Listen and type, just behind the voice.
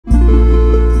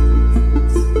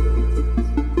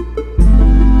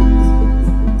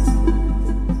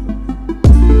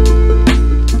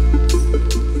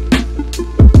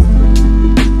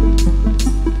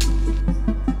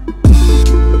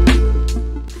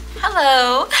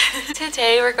Hello!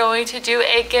 Today we're going to do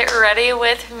a get ready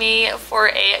with me for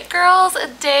a girls'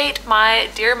 date. My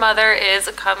dear mother is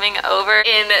coming over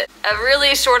in a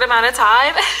really short amount of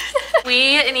time.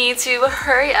 We need to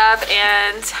hurry up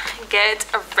and get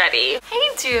ready.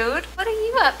 Hey dude, what are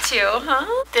you up to,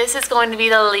 huh? This is going to be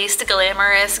the least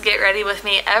glamorous get ready with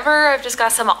me ever. I've just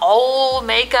got some old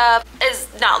makeup. It's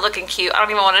not looking cute. I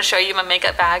don't even want to show you my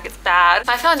makeup bag. It's bad.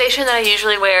 My foundation that I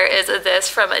usually wear is this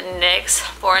from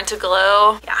NYX Born to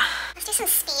Glow. Yeah. Let's do some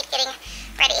speed getting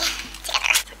ready together.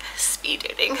 It's like speed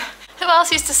dating. Who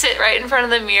else used to sit right in front of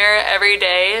the mirror every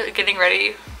day getting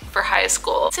ready for high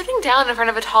school? Sitting down in front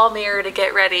of a tall mirror to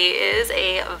get ready is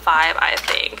a vibe, I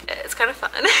think. It's kind of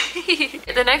fun.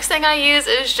 The next thing I use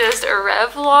is just a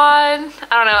Revlon.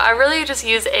 I don't know, I really just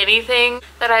use anything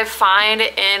that I find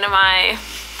in my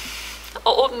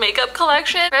old makeup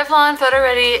collection. Revlon Photo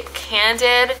Ready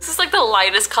Candid. This is like the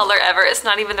lightest color ever. It's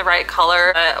not even the right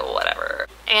color, but whatever.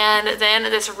 And then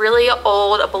this really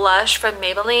old blush from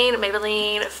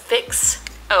Maybelline Fix.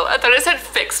 Oh, I thought it said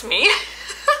Fix Me.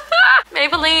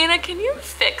 Maybelline, can you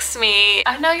fix me?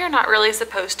 I know you're not really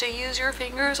supposed to use your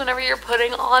fingers whenever you're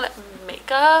putting on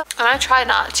makeup, and I try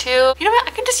not to. You know what?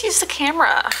 I can just use the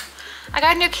camera. I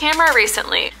got a new camera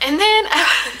recently. And then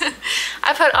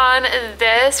I put on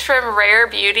this from Rare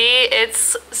Beauty.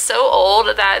 It's so old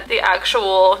that the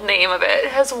actual name of it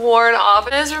has worn off.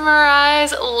 It is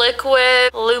Mesmerize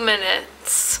Liquid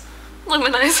Luminizer.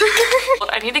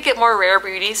 I need to get more Rare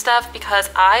Beauty stuff because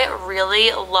I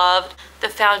really loved the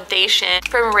foundation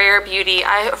from Rare Beauty.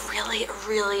 I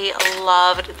really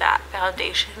loved that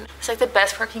foundation. It's like the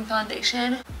best working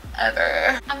foundation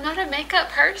ever. I'm not a makeup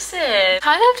person.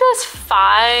 Kind of just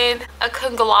find a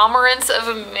conglomerate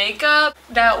of makeup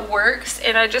that works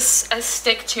and I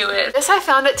stick to it. This I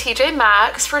found at TJ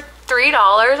Maxx for $3,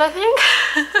 I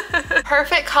think.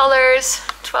 Perfect colors,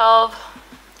 12.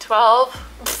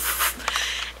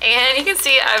 And you can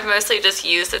see I've mostly just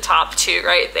used the top two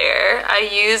right there. I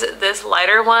use this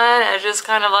lighter one as just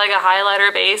kind of like a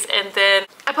highlighter base, and then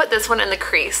I put this one in the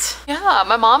crease. Yeah,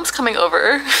 my mom's coming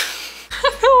over. I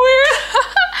feel weird.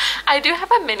 I do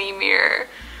have a mini mirror.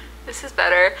 This is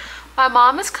better. My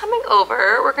mom is coming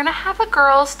over. We're gonna have a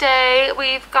girls' day.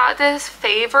 We've got this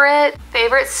favorite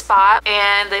spot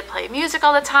and they play music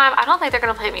all the time. I don't think they're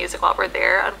gonna play music while we're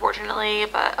there, unfortunately,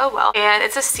 but oh well. And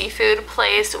it's a seafood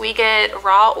place. We get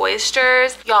raw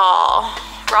oysters. Y'all,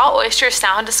 raw oysters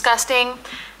sound disgusting.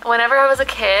 Whenever I was a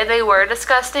kid, they were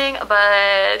disgusting,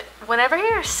 but whenever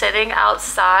you're sitting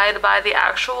outside by the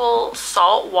actual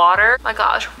salt water, my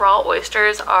gosh, raw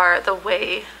oysters are the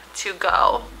way to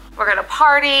go. We're gonna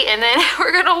party and then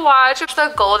we're gonna watch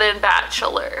The Golden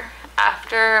Bachelor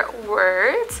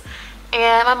afterwards.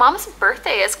 And my mom's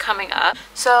birthday is coming up,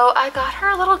 so I got her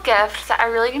a little gift that I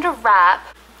really need to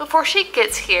wrap before she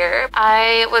gets here.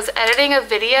 I was editing a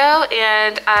video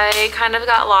and I kind of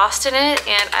got lost in it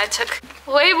and I took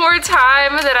way more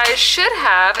time than I should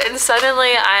have, and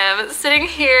suddenly I am sitting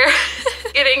here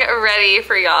getting ready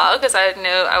for y'all because I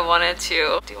know I wanted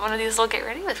to do one of these little get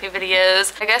ready with me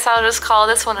videos. I guess I'll just call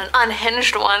this one an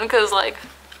unhinged one because, like,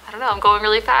 I don't know, I'm going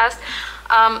really fast.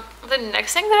 The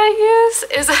next thing that I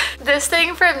use is this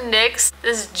thing from NYX,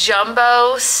 this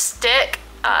jumbo stick.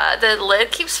 The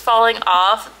lid keeps falling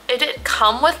off. It didn't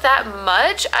come with that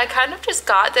much. I kind of just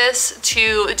got this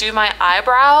to do my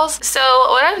eyebrows. So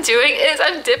what I'm doing is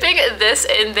I'm dipping this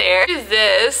in there.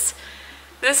 This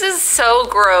is so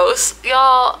gross.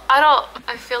 Y'all,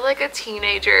 I feel like a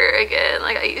teenager again.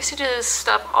 Like, I used to do this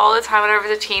stuff all the time when I was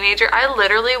a teenager. I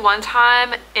literally one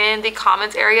time in the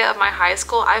comments area of my high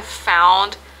school, I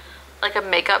found like a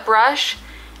makeup brush,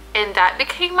 and that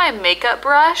became my makeup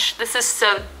brush. This is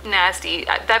so nasty.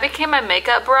 That became my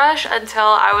makeup brush until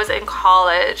I was in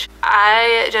college.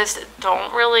 I just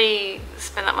don't really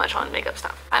spend that much on makeup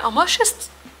stuff. I almost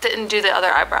just didn't do the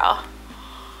other eyebrow.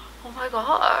 Oh my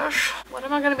gosh. What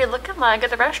am I gonna be looking like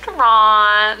at the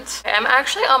restaurant? Okay, I'm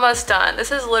actually almost done.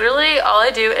 This is literally all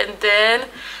I do, and then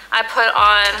I put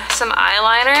on some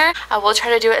eyeliner. I will try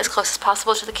to do it as close as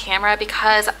possible to the camera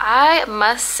because I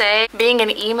must say, being an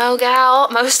emo gal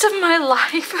most of my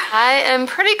life, I am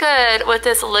pretty good with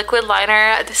this liquid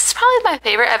liner. This is probably my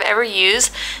favorite I've ever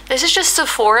used. This is just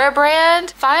Sephora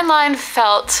brand Fine Line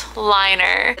Felt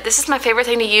Liner. This is my favorite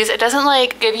thing to use. It doesn't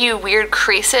like give you weird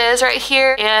creases right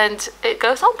here, and it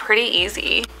goes on pretty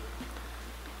easy.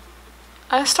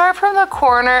 I start from the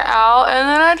corner out and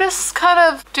then I just kind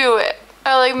of do it.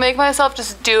 I like make myself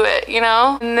just do it, you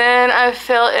know? And then I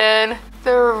fill in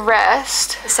the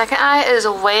rest. The second eye is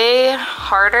way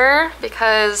harder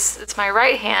because it's my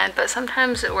right hand, but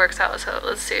sometimes it works out, so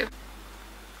let's see.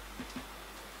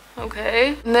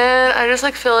 Okay. And then I just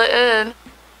like fill it in.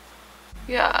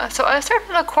 Yeah, so I start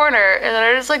in the corner and then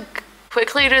I just like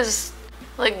quickly just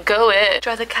like go in.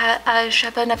 Draw the cat eyes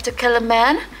sharp enough to kill a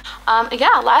man.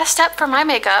 Yeah, last step for my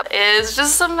makeup is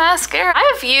just some mascara. I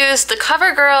have used the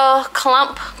CoverGirl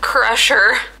Clump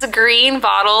Crusher, the green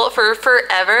bottle, for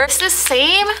forever. It's the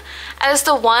same as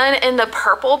the one in the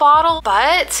purple bottle,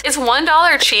 but it's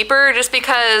 $1 cheaper just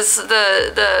because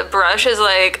the brush is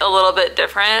like a little bit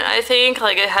different, I think.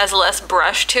 Like it has less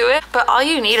brush to it, but all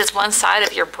you need is one side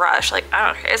of your brush. Like, I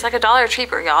don't care, it's like $1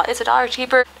 cheaper, y'all. It's $1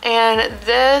 cheaper. And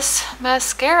this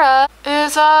mascara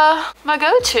is my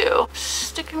go-to.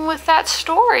 Sticking with that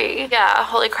story. Yeah,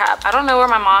 holy crap. I don't know where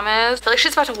my mom is. I feel like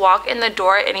she's about to walk in the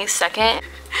door any second.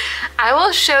 I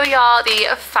will show y'all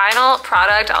the final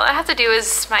product. All I have to do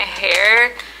is my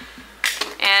hair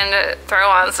and throw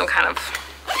on some kind of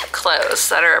clothes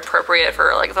that are appropriate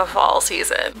for like the fall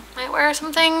season. Might wear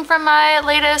something from my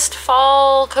latest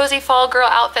fall, cozy fall girl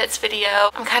outfits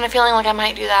video. I'm kind of feeling like I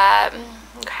might do that.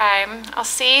 Okay, I'll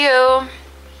see you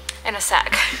in a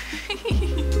sec.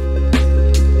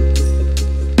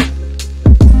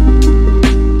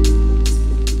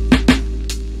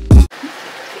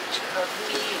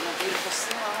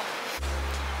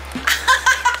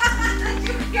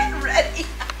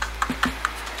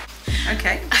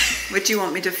 Okay, what do you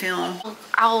want me to film?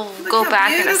 I'll go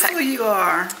back in a second. Look how beautiful you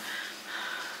are.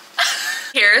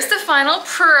 Here's the final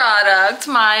product.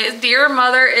 My dear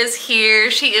mother is here.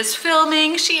 She is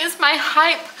filming. She is my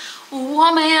hype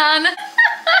woman.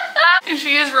 And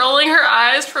she is rolling her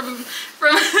eyes from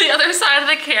the other side of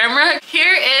the camera.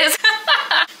 Here is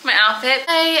my outfit.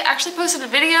 I actually posted a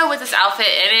video with this outfit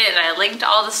in it and I linked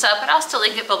all the stuff, but I'll still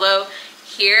link it below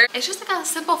here. It's just like a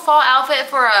simple fall outfit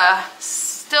for a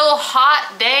still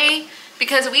hot day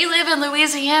because we live in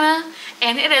Louisiana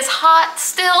and it is hot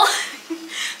still.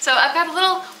 So I've got a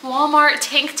little Walmart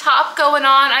tank top going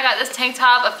on. I got this tank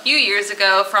top a few years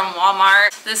ago from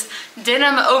Walmart. This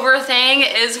denim over thing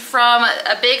is from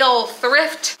a big old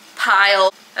thrift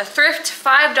pile, a thrift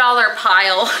 $5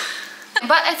 pile.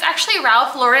 But it's actually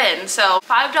Ralph Lauren, so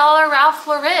 $5 Ralph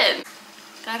Lauren.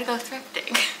 Gotta go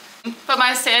thrifting. But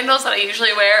my sandals that I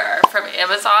usually wear are from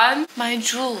Amazon. My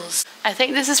jewels. I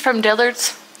think this is from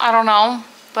Dillard's. I don't know,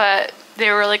 but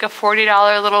they were like a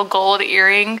 $40 little gold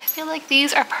earring. I feel like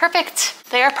these are perfect.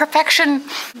 They are perfection.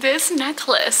 This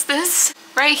necklace, this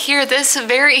right here, this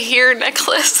very here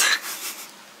necklace.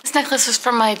 This necklace is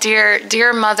from my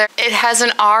dear mother. It has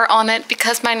an R on it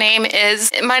because my name is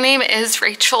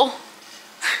Rachel.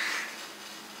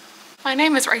 My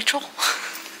name is Rachel.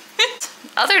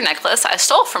 Other necklace I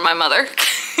stole from my mother.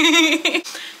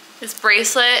 This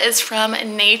bracelet is from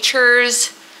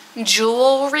Nature's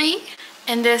Jewelry.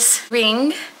 And this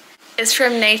ring is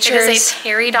from Nature's It is a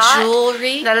peridot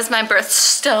Jewelry. That is my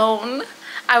birthstone.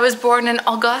 I was born in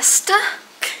Augusta.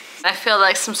 I feel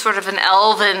like some sort of an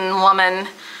elven woman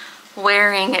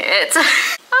wearing it.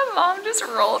 My mom just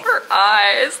rolled her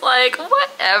eyes, like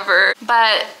whatever.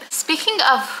 But speaking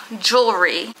of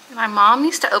jewelry, my mom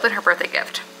used to open her birthday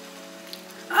gift.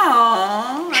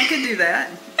 Oh, I could do that.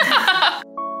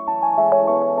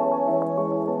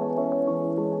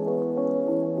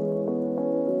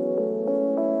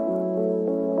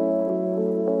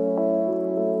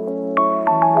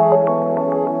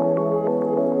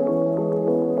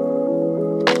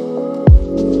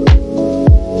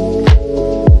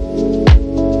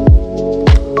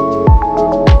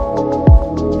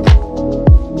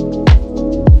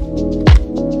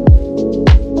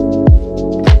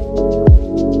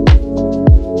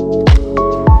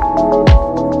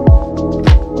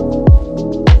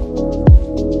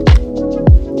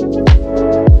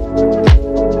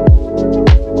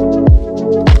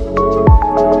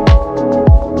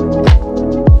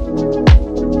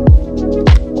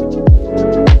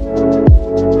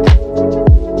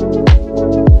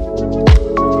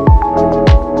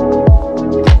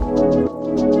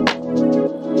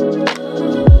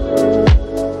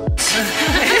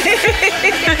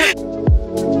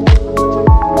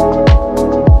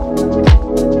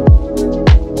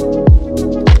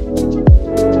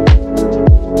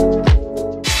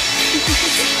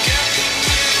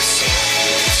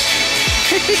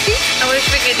 I wish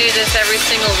we could do this every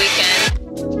single weekend.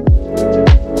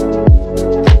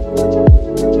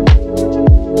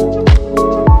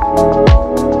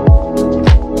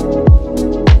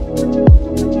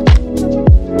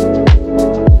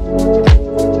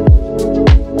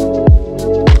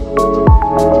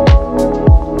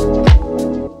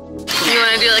 You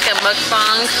want to do like a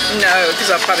mukbang? No,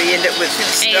 because I'll probably end up with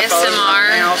stuff all over my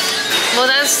ASMR. mouth. Well,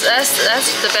 that's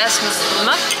the best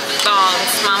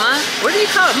mukbangs, mama. What do you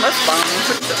call it? Mukbang?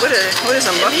 What is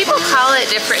a mukbang? People call it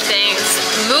different things.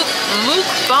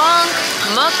 Mukbang,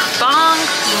 mukbang,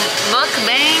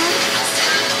 mukbang,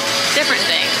 different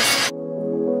things.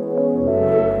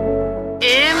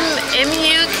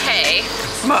 M-U-K.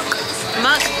 Muck.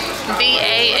 Muck,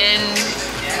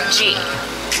 B-A-N-G.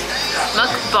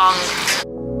 Mukbang.